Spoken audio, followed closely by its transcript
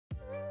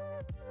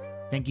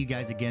Thank you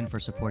guys again for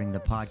supporting the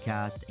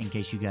podcast. In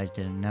case you guys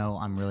didn't know,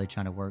 I'm really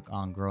trying to work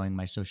on growing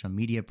my social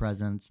media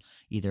presence,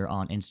 either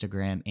on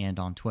Instagram and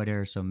on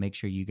Twitter. So make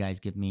sure you guys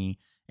give me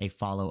a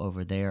follow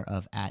over there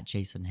of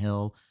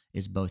 @JasonHill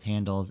is both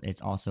handles.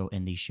 It's also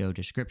in the show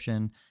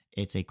description.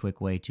 It's a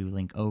quick way to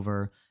link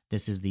over.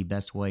 This is the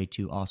best way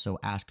to also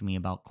ask me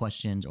about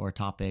questions or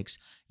topics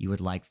you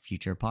would like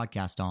future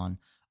podcast on.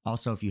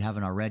 Also, if you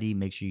haven't already,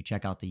 make sure you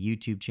check out the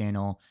YouTube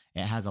channel.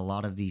 It has a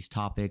lot of these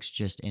topics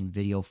just in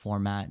video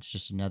format. It's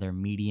just another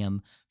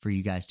medium for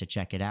you guys to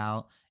check it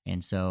out.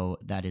 And so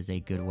that is a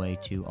good way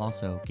to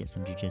also get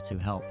some jiu-jitsu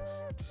help.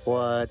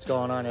 What's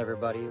going on,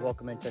 everybody?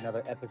 Welcome into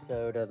another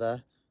episode of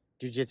the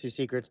Jiu-Jitsu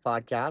Secrets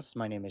podcast.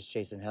 My name is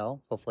Jason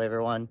Hill. Hopefully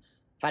everyone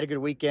had a good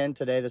weekend.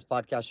 Today, this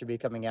podcast should be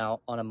coming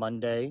out on a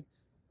Monday.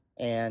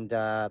 And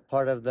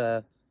part of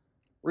the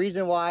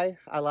reason why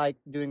I like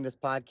doing this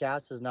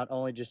podcast is not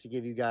only just to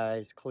give you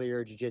guys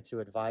clear jiu-jitsu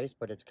advice,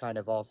 but it's kind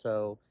of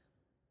also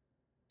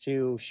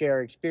to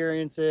share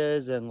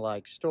experiences and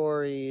like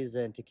stories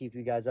and to keep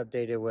you guys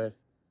updated with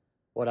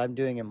what I'm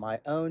doing in my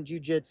own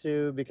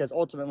jiu-jitsu, because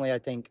ultimately I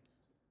think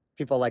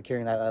people like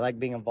hearing that. I like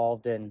being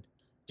involved in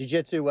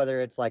jiu-jitsu,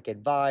 whether it's like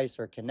advice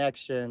or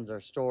connections or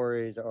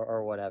stories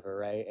or whatever,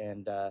 right?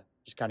 And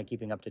just kind of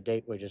keeping up to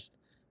date with just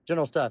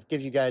general stuff.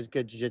 Gives you guys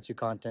good jiu-jitsu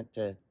content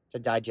to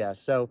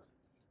digest. So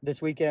this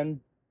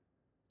weekend,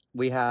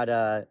 we had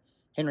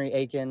Henry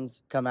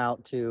Akins come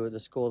out to the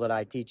school that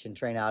I teach and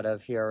train out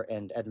of here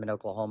in Edmond,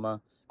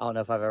 Oklahoma. I don't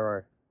know if I've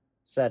ever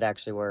said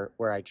actually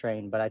where I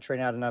train, but I train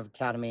out in an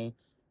academy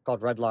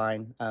called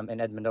Redline in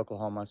Edmond,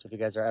 Oklahoma. So if you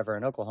guys are ever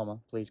in Oklahoma,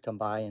 please come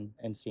by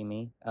and see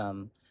me.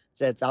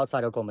 It's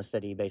outside Oklahoma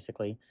City,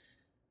 basically.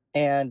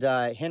 And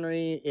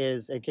Henry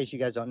is, in case you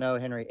guys don't know,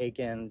 Henry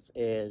Akins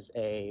is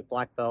a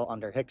black belt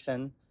under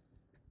Hickson.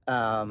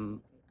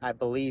 I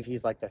believe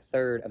he's like the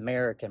third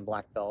American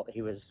black belt.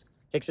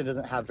 Hickson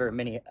doesn't have very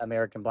many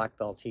American black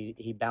belts.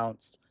 He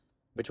bounced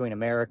between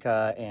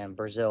America and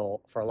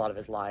Brazil for a lot of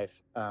his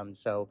life.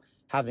 So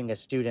having a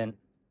student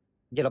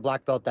get a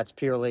black belt that's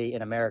purely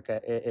in America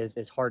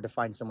is hard to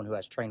find someone who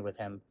has trained with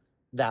him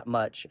that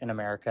much in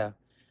America.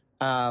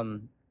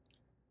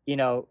 You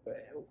know,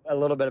 a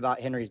little bit about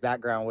Henry's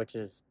background, which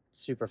is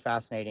super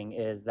fascinating,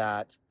 is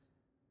that,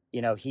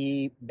 you know,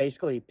 he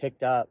basically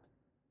picked up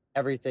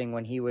everything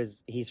when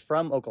he's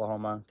from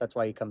Oklahoma. That's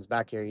why he comes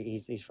back here.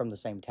 He's from the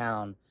same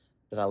town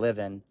that I live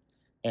in.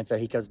 And so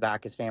he comes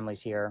back, his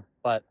family's here.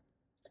 But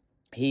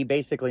he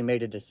basically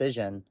made a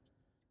decision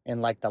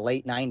in like the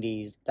late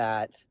 90s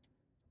that,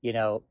 you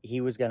know, he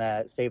was going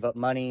to save up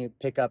money,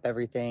 pick up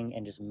everything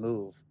and just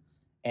move.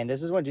 And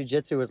this is when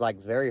jiu-jitsu was like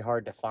very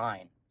hard to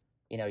find.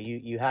 You know,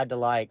 you had to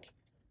like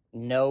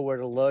know where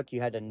to look. You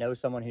had to know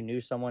someone who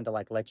knew someone to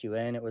like let you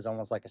in. It was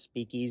almost like a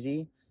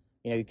speakeasy.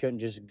 You know, you couldn't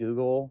just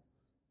Google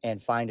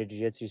and find a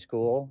jiu-jitsu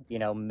school. You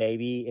know,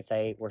 maybe if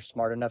they were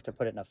smart enough to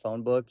put it in a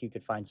phone book, you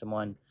could find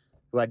someone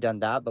who had done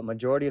that. But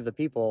majority of the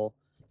people,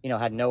 you know,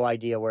 had no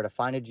idea where to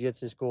find a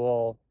jiu-jitsu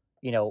school,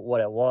 you know,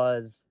 what it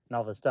was and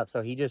all this stuff.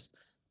 So he just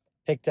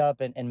picked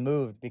up and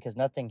moved because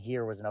nothing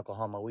here was in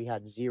Oklahoma. We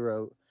had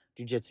zero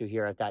jiu-jitsu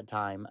here at that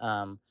time.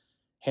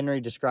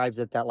 Henry describes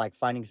it that like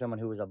finding someone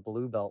who was a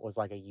blue belt was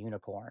like a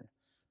unicorn,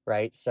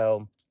 right?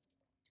 So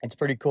it's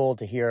pretty cool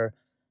to hear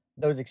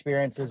those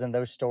experiences and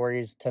those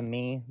stories. To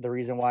me, the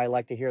reason why I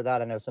like to hear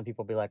that, I know some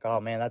people be like, oh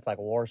man, that's like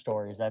war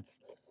stories. That's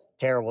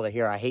terrible to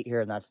hear. I hate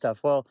hearing that stuff.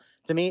 Well,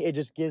 to me, it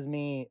just gives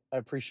me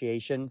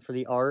appreciation for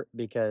the art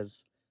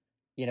because,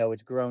 you know,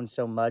 it's grown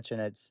so much and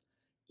it's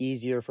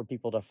easier for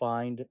people to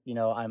find. You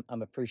know,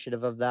 I'm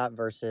appreciative of that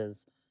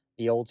versus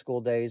the old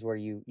school days where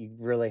you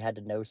really had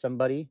to know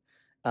somebody.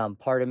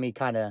 Part of me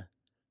kind of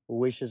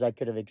wishes I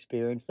could have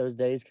experienced those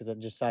days because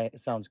it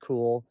sounds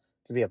cool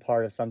to be a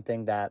part of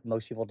something that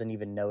most people didn't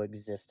even know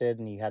existed.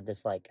 And you had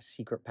this like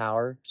secret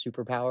power,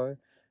 superpower,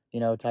 you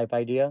know, type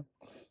idea.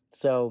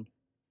 So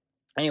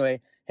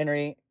anyway,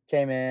 Henry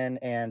came in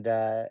and,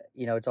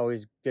 you know, it's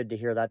always good to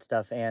hear that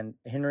stuff. And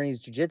Henry's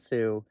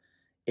jiu-jitsu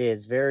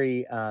is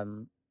very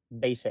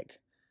basic.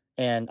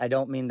 And I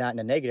don't mean that in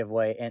a negative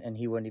way. And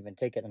he wouldn't even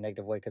take it in a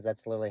negative way because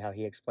that's literally how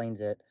he explains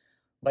it.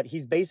 But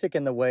he's basic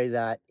in the way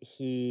that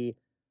he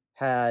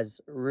has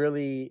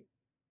really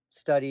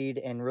studied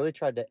and really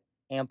tried to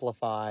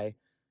amplify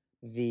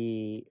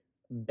the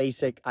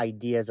basic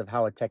ideas of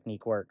how a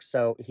technique works.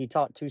 So he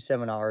taught 2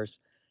 seminars.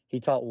 He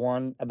taught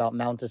one about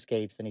mount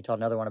escapes and he taught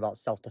another one about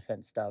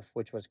self-defense stuff,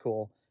 which was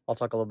cool. I'll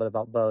talk a little bit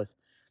about both.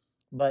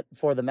 But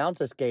for the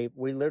mount escape,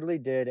 we literally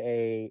did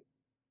a,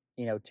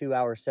 you know,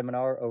 2-hour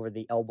seminar over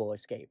the elbow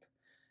escape.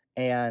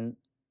 And,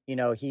 you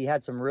know, he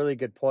had some really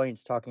good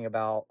points talking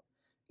about,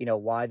 you know,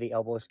 why the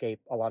elbow escape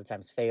a lot of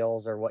times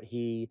fails or what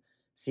he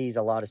sees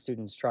a lot of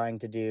students trying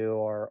to do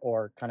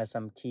or kind of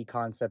some key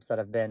concepts that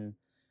have been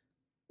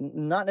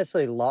not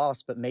necessarily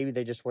lost, but maybe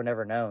they just were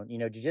never known. You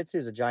know, jiu-jitsu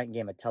is a giant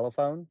game of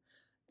telephone.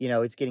 You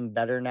know, it's getting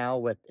better now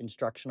with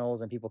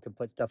instructionals and people can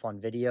put stuff on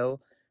video,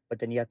 but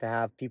then you have to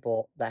have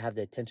people that have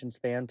the attention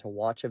span to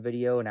watch a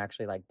video and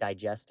actually like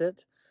digest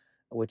it,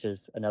 which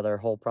is another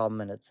whole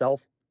problem in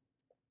itself.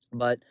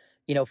 But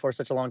for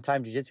such a long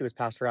time, jiu-jitsu was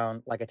passed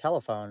around like a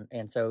telephone.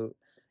 And so,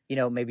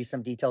 maybe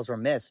some details were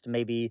missed.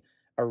 Maybe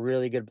a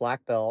really good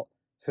black belt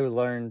who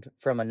learned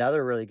from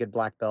another really good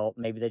black belt,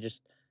 maybe they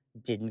just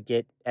didn't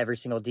get every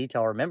single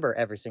detail, remember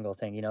every single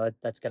thing.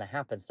 That's going to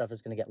happen. Stuff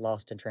is going to get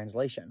lost in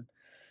translation.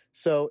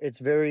 So it's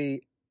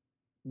very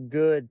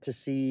good to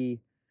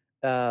see,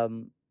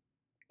 um,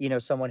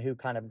 someone who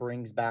kind of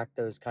brings back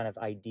those kind of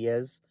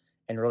ideas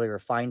and really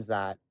refines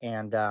that.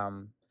 And,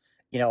 a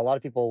lot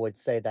of people would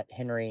say that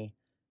Henry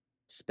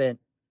spent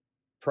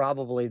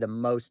probably the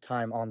most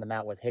time on the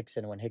mat with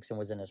Hickson when Hickson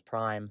was in his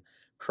prime.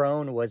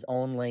 Crone is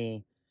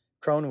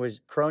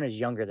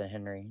younger than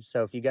Henry.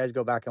 So if you guys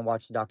go back and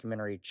watch the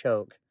documentary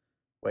Choke,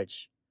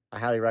 which I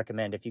highly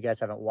recommend, if you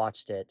guys haven't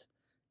watched it,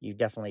 you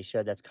definitely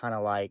should. That's kind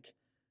of like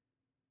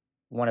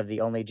one of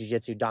the only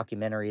jiu-jitsu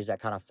documentaries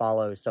that kind of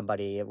follows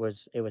somebody. It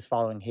was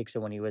following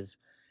Hickson when he was,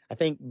 I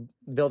think,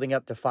 building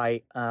up to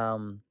fight.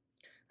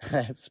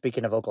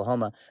 Speaking of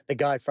Oklahoma, the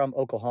guy from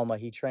Oklahoma,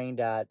 he trained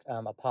at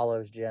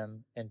Apollo's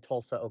gym in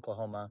Tulsa,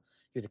 Oklahoma.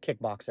 He was a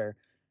kickboxer.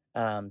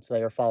 So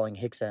they were following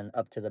Hickson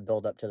up to the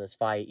build up to this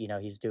fight.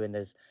 He's doing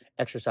this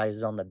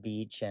exercises on the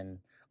beach and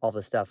all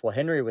this stuff. Well,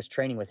 Henry was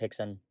training with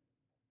Hickson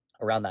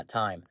around that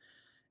time,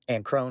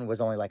 and Crone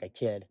was only like a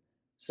kid.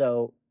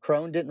 So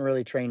Crone didn't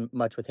really train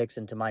much with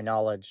Hickson, to my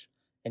knowledge,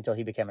 until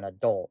he became an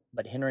adult.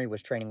 But Henry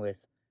was training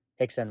with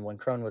Hickson when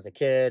Crone was a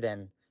kid,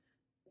 and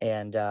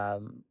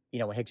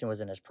when Hickson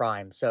was in his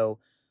prime. So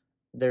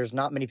there's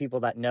not many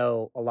people that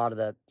know a lot of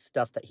the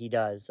stuff that he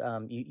does.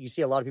 You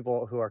see a lot of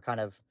people who are kind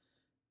of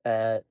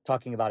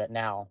talking about it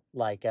now,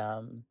 like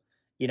even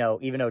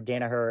though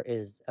Danaher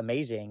is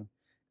amazing,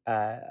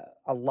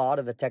 a lot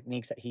of the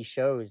techniques that he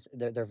shows,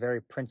 they're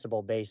very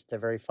principle based. They're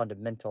very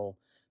fundamental.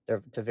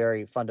 They're to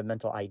very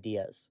fundamental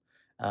ideas.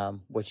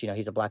 Which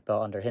he's a black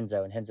belt under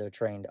Henzo, and Henzo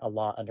trained a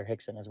lot under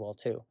Hickson as well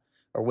too,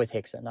 or with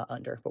Hickson, not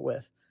under, but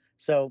with.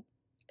 So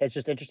it's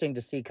just interesting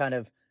to see kind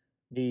of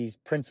these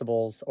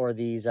principles, or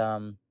these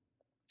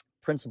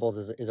principles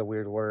is a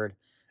weird word.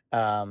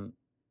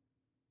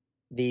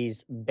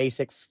 These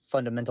basic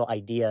fundamental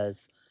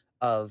ideas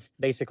of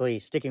basically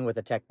sticking with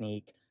a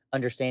technique,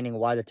 understanding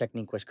why the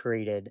technique was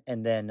created,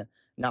 and then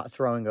not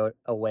throwing it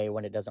away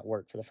when it doesn't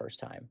work for the first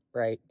time,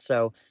 right?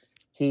 So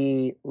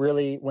he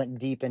really went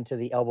deep into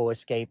the elbow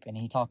escape, and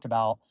he talked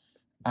about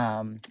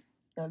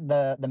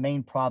the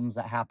main problems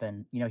that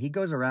happen. He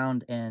goes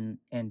around and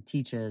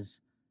teaches,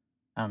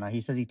 I don't know,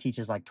 he says he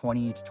teaches like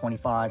 20 to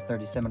 25,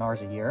 30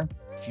 seminars a year.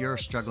 If you're a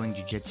struggling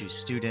jiu-jitsu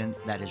student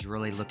that is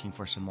really looking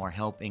for some more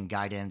help and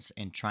guidance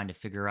and trying to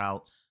figure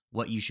out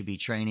what you should be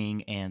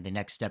training and the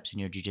next steps in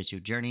your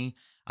jiu-jitsu journey,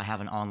 I have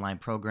an online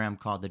program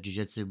called the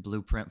Jiu-Jitsu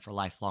Blueprint for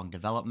Lifelong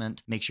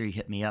Development. Make sure you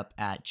hit me up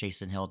at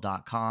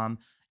jasonhill.com,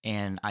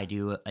 and I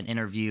do an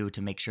interview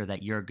to make sure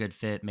that you're a good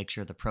fit, make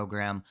sure the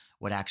program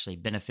would actually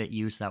benefit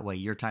you, so that way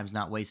your time's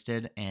not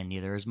wasted and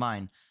neither is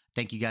mine.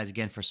 Thank you guys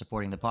again for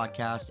supporting the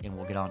podcast, and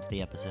we'll get on to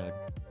the episode.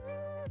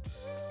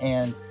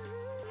 And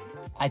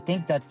I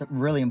think that's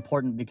really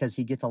important because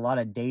he gets a lot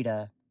of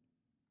data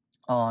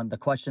on the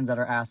questions that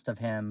are asked of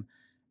him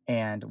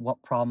and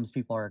what problems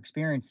people are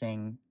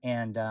experiencing.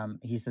 And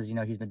he says,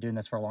 he's been doing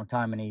this for a long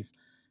time, and he's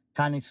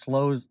kind of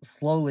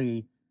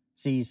slowly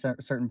sees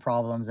certain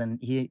problems, and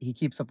he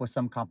keeps up with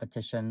some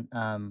competition.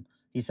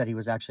 He said he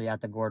was actually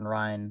at the Gordon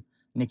Ryan,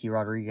 Nicky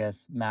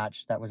Rodriguez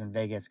match that was in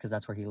Vegas, because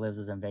that's where he lives,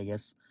 is in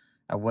Vegas.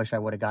 I wish I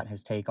would have gotten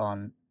his take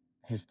on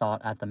his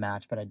thought at the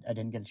match, but I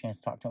didn't get a chance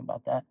to talk to him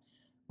about that.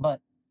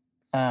 But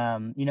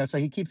so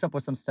he keeps up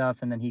with some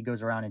stuff, and then he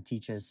goes around and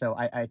teaches. So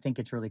I think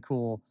it's really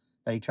cool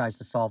that he tries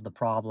to solve the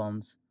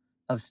problems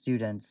of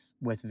students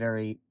with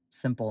very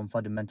simple and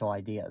fundamental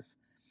ideas.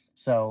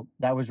 So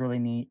that was really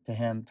neat to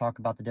him, talk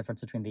about the difference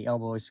between the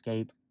elbow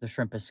escape, the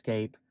shrimp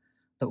escape,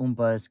 the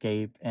Oompa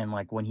escape, and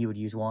like when he would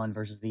use one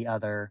versus the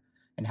other,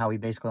 and how he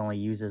basically only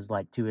uses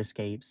like two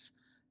escapes,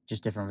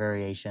 just different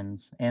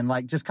variations, and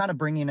like just kind of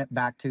bringing it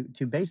back to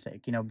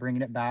basic,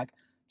 bringing it back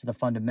to the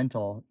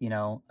fundamental.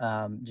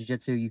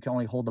 Jiu-jitsu, you can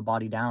only hold the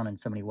body down in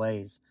so many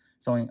ways.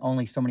 So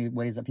only so many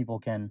ways that people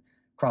can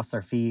cross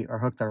their feet or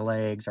hook their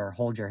legs or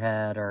hold your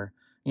head or,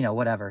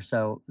 whatever.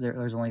 So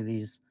there's only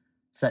these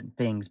set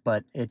things,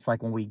 but it's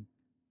like when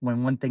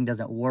one thing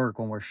doesn't work,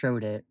 when we're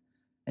showed it,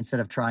 instead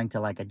of trying to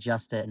like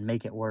adjust it and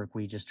make it work,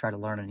 we just try to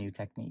learn a new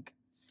technique.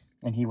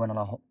 And he went on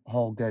a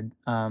whole good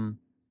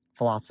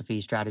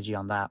philosophy strategy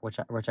on that, which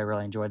I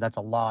really enjoyed. That's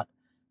a lot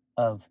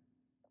of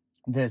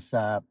this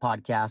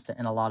podcast,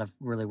 and a lot of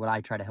really what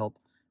I try to help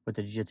with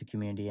the jiu-jitsu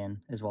community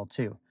in as well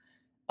too.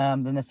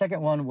 Then the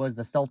second one was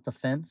the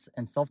self-defense,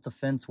 and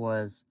self-defense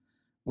was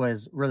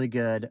really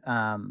good.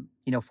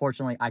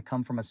 Fortunately, I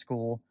come from a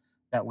school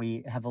that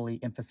we heavily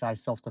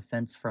emphasize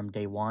self-defense from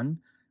day one,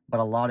 but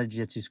a lot of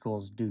jiu-jitsu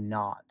schools do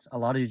not. A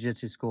lot of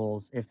jiu-jitsu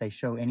schools, if they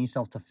show any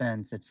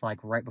self-defense, it's like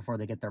right before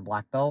they get their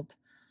black belt.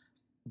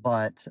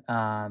 But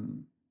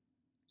some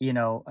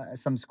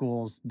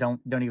schools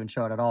don't even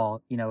show it at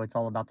all. It's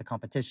all about the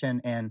competition,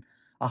 and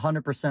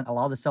 100%, a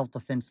lot of the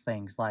self-defense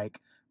things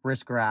like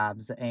wrist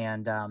grabs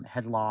and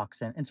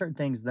headlocks and certain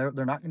things. They're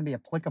not going to be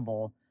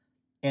applicable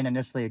in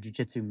initially a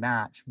jiu-jitsu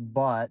match,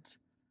 but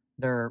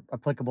they're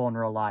applicable in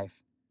real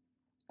life.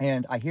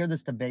 And I hear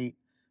this debate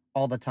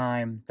all the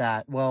time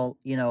that, well,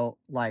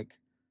 like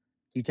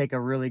you take a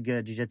really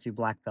good jiu-jitsu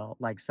black belt,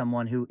 like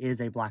someone who is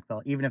a black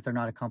belt, even if they're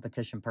not a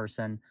competition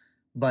person,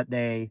 but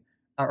they're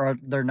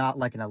not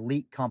like an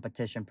elite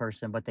competition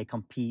person, but they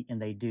compete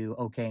and they do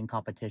okay in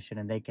competition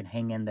and they can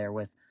hang in there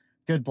with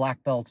good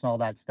black belts and all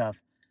that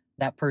stuff.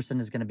 That person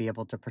is going to be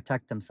able to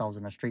protect themselves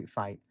in a street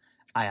fight.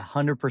 I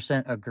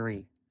 100%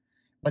 agree.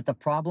 But the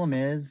problem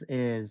is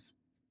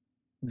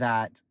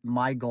that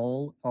my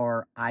goal,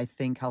 or I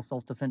think how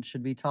self-defense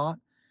should be taught,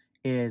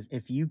 is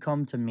if you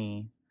come to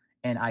me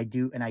and I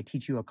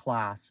teach you a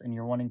class and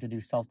you're wanting to do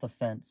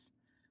self-defense,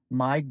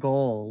 my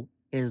goal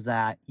is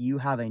that you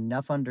have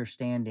enough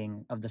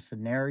understanding of the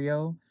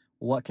scenario,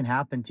 what can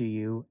happen to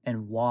you,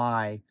 and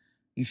why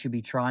you should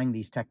be trying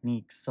these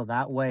techniques. So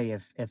that way,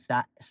 if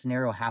that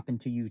scenario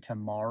happened to you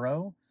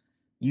tomorrow,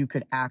 you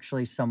could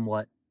actually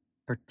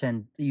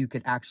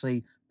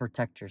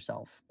protect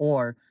yourself,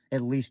 or at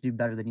least do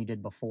better than you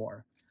did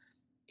before.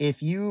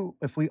 If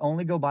we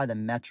only go by the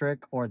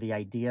metric or the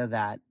idea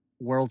that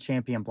world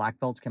champion black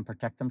belts can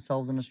protect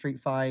themselves in a street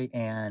fight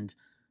and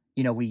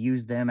we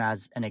use them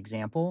as an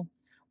example,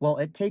 well,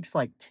 it takes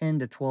like 10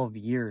 to 12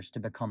 years to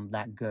become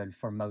that good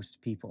for most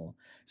people.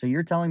 So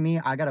you're telling me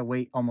I got to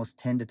wait almost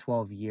 10 to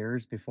 12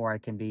 years before I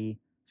can be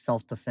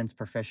self-defense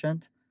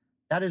proficient?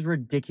 That is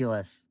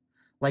ridiculous.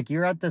 Like,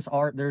 you're at this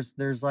art,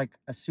 there's like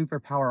a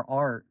superpower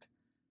art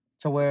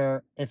to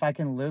where if I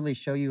can literally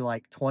show you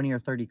like 20 or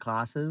 30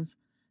 classes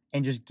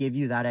and just give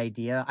you that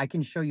idea, I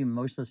can show you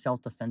most of the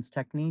self-defense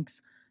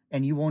techniques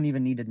and you won't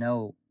even need to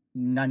know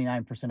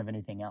 99% of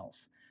anything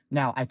else.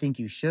 Now, I think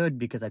you should,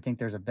 because I think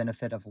there's a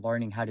benefit of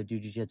learning how to do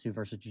jiu-jitsu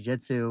versus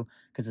jiu-jitsu,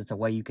 because it's a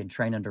way you can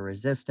train under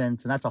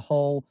resistance. And that's a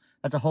whole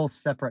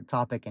separate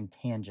topic and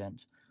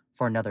tangent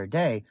for another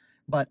day.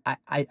 But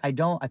I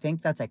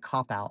think that's a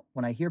cop-out.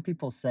 When I hear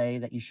people say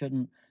that you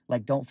shouldn't,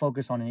 like, don't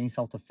focus on any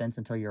self-defense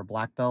until you're a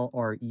black belt,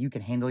 or you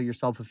can handle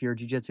yourself if you're a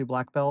jiu-jitsu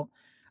black belt,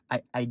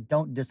 I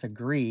don't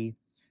disagree.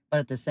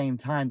 But at the same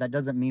time, that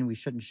doesn't mean we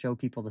shouldn't show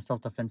people the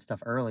self-defense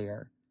stuff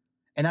earlier.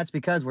 And that's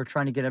because we're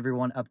trying to get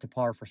everyone up to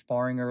par for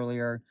sparring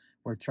earlier.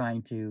 We're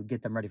trying to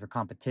get them ready for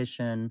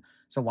competition.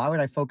 So why would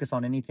I focus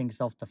on anything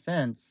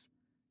self-defense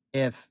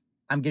if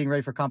I'm getting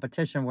ready for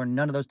competition where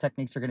none of those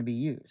techniques are going to be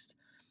used?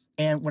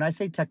 And when I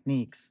say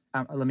techniques,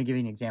 let me give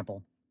you an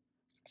example.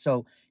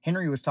 So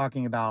Henry was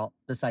talking about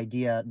this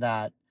idea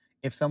that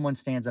if someone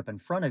stands up in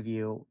front of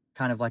you,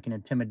 kind of like an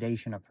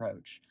intimidation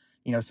approach,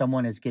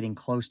 someone is getting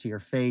close to your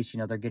face,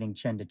 they're getting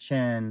chin to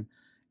chin,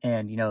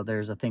 and,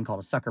 there's a thing called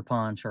a sucker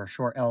punch or a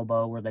short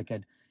elbow where they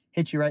could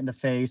hit you right in the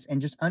face,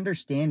 and just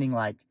understanding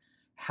like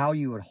how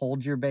you would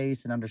hold your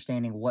base and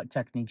understanding what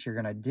techniques you're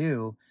going to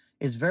do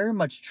is very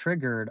much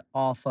triggered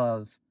off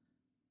of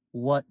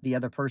what the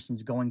other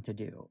person's going to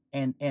do.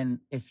 And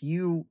if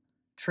you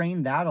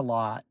train that a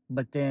lot,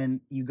 but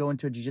then you go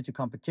into a jiu-jitsu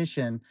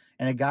competition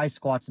and a guy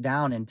squats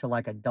down into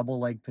like a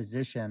double leg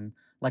position,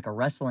 like a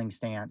wrestling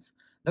stance,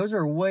 those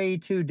are way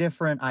two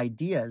different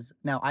ideas.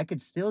 Now, I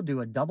could still do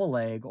a double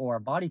leg or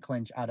a body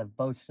clinch out of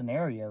both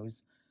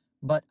scenarios,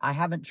 but I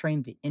haven't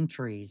trained the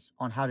entries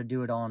on how to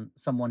do it on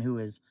someone who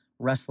is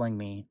wrestling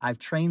me. I've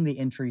trained the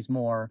entries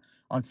more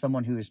on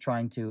someone who is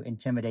trying to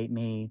intimidate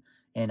me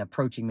and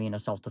approaching me in a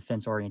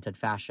self-defense oriented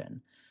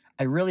fashion.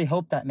 I really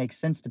hope that makes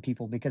sense to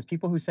people, because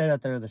people who say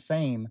that they're the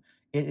same,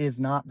 it is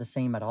not the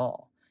same at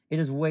all. It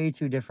is way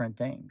two different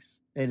things.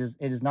 It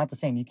is not the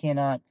same. You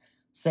cannot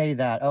say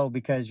that, oh,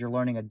 because you're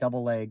learning a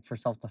double leg for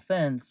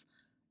self-defense,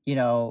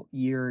 you're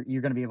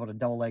going to be able to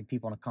double leg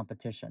people in a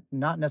competition.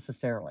 Not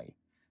necessarily,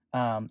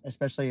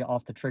 especially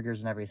off the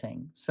triggers and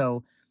everything.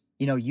 So,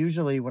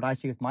 usually what I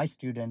see with my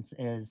students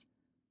is,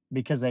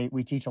 because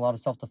we teach a lot of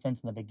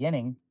self-defense in the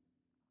beginning,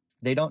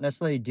 they don't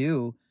necessarily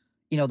do,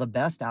 the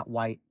best at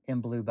white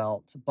and blue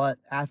belt. But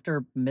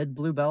after mid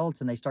blue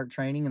belts and they start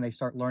training and they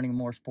start learning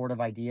more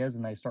sportive ideas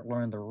and they start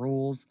learning the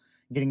rules,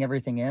 getting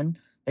everything in,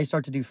 they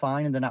start to do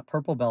fine. And then at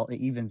purple belt, it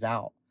evens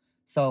out.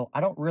 So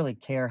I don't really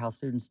care how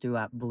students do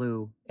at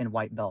blue and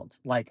white belt.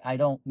 Like, I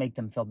don't make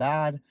them feel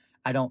bad.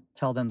 I don't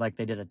tell them like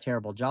they did a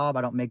terrible job.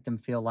 I don't make them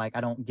feel like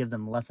I don't give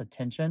them less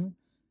attention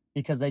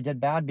because they did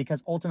bad,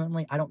 because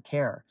ultimately I don't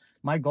care.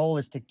 My goal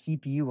is to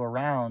keep you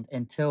around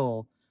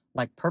until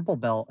like purple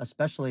belt,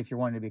 especially if you're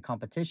wanting to be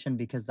competition,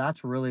 because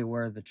that's really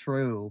where the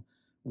true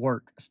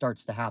work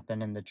starts to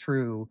happen and the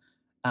true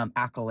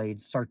accolades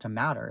start to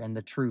matter and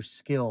the true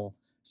skill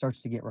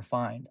starts to get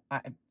refined.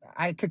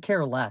 I could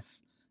care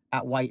less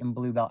at white and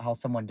blue belt how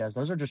someone does.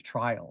 Those are just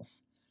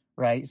trials,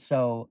 right?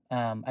 So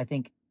I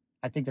think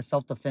the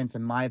self-defense,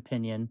 in my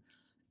opinion,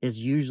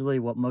 is usually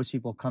what most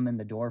people come in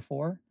the door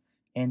for.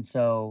 And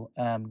so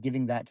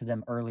giving that to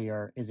them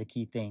earlier is a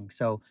key thing.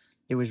 So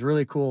it was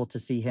really cool to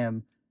see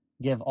him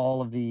give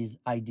all of these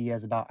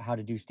ideas about how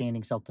to do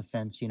standing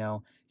self-defense.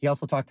 He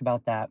also talked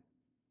about that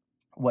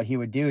what he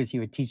would do is he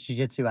would teach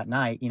jiu-jitsu at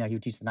night. He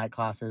would teach the night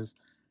classes,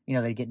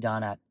 they'd get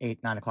done at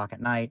 8, 9 o'clock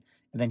at night,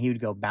 and then he would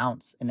go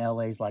bounce in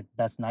LA's like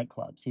best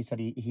nightclubs. He said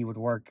he would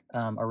work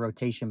a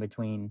rotation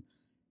between,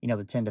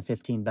 the 10 to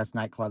 15 best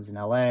nightclubs in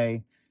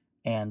LA,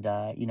 and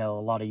a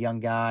lot of young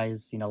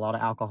guys, a lot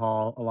of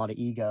alcohol, a lot of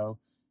ego.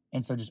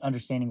 And so just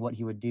understanding what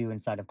he would do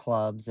inside of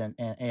clubs, and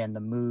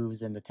the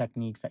moves and the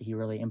techniques that he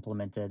really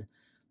implemented,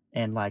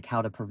 and like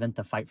how to prevent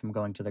the fight from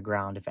going to the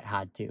ground if it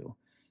had to.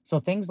 So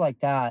things like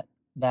that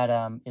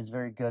is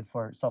very good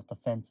for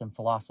self-defense and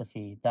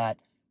philosophy that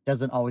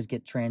doesn't always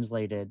get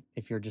translated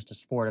if you're just a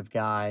sportive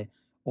guy,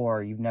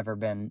 or you've never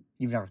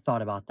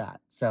thought about that.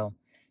 So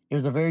it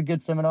was a very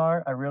good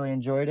seminar. I really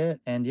enjoyed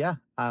it. And yeah,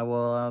 I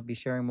will be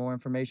sharing more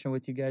information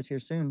with you guys here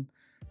soon.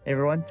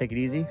 Everyone, take it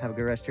easy. Have a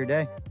good rest of your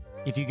day.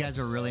 If you guys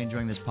are really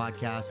enjoying this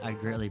podcast, I'd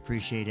greatly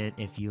appreciate it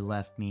if you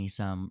left me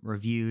some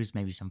reviews,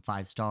 maybe some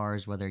 5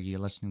 stars, whether you're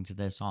listening to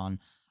this on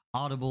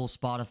Audible,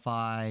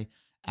 Spotify,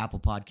 Apple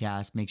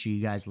Podcasts. Make sure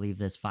you guys leave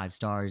this 5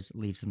 stars,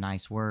 leave some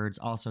nice words.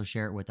 Also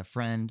share it with a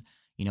friend.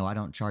 I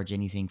don't charge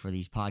anything for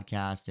these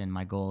podcasts, and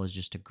my goal is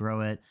just to grow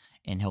it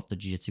and help the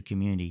jiu-jitsu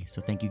community. So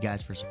thank you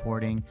guys for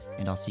supporting,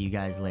 and I'll see you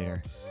guys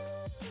later.